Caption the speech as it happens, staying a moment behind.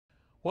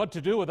What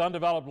to do with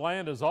undeveloped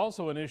land is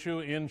also an issue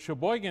in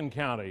Sheboygan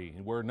County,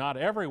 where not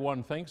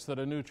everyone thinks that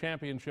a new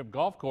championship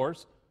golf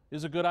course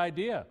is a good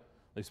idea.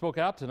 They spoke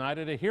out tonight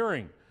at a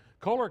hearing.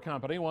 Kohler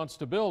Company wants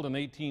to build an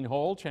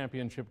 18-hole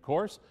championship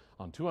course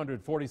on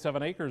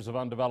 247 acres of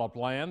undeveloped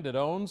land it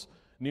owns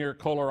near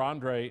Kohler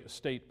Andrae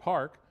State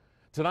Park.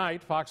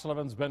 Tonight, Fox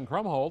 11's Ben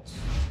Krumholtz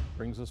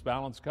brings us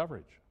balanced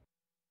coverage.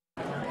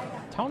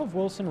 Town of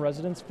Wilson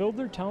residents filled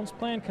their town's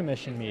plan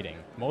commission meeting,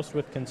 most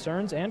with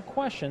concerns and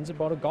questions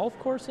about a golf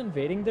course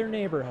invading their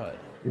neighborhood.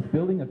 Is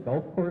building a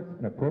golf course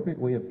an appropriate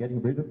way of getting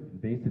rid of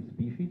invasive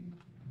species?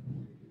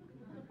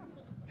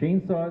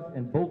 Chainsaws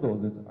and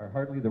bulldozers are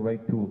hardly the right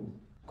tools.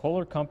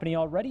 Kohler Company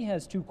already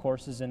has 2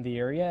 courses in the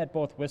area at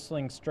both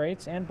Whistling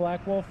Straits and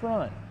Black Wolf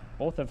Run.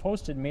 Both have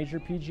hosted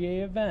major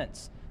PGA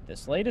events.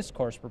 This latest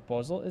course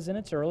proposal is in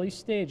its early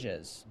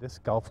stages. This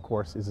golf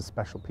course is a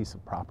special piece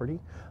of property,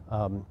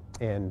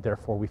 and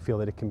therefore we feel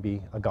that it can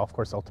be a golf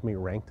course ultimately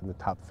ranked in the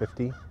top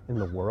 50 in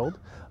the world.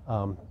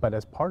 But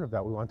as part of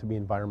that, we want to be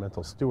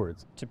environmental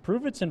stewards. To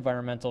prove its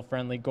environmental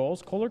friendly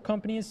goals, Kohler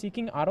Company is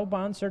seeking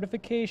Autobahn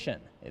certification.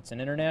 It's an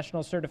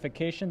international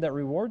certification that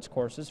rewards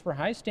courses for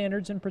high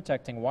standards in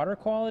protecting water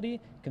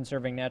quality,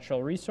 conserving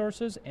natural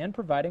resources, and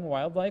providing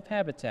wildlife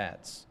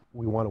habitats.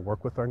 We want to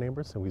work with our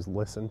neighbors and we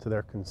listen to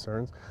their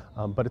concerns,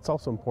 but it's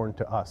also important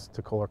to us,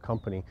 to Kohler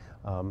Company,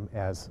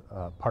 as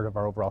part of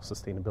our overall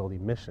sustainability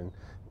mission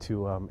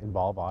to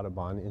involve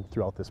Autobahn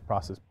throughout this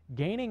process.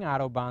 Gaining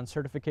Autobahn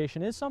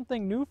certification is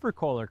something new for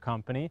Kohler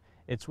Company.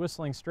 Its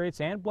Whistling Straits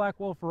and Black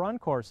Wolf Run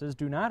courses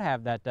do not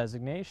have that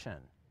designation.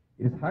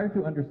 It is hard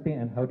to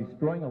understand how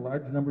destroying a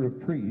large number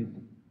of trees,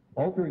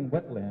 altering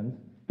wetlands,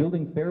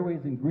 building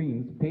fairways and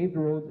greens, paved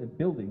roads and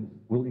buildings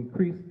will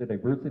increase the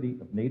diversity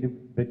of native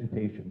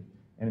vegetation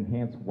and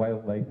enhance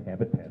wildlife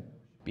habitat.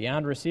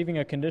 Beyond receiving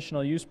a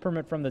conditional use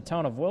permit from the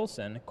town of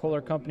Wilson,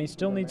 Kohler Company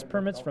still needs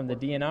permits from the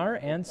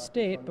DNR and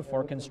state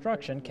before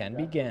construction can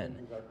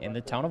begin. In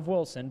the town of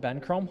Wilson,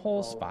 Ben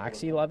Krumholtz,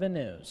 Fox 11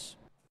 News.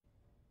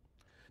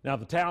 Now,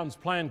 the town's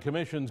plan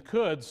commissions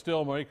could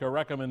still make a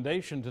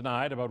recommendation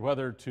tonight about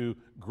whether to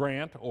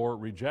grant or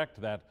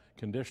reject that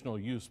conditional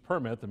use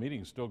permit. The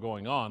meeting's still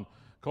going on.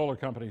 Kohler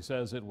Company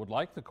says it would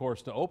like the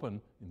course to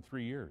open in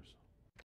 3 years.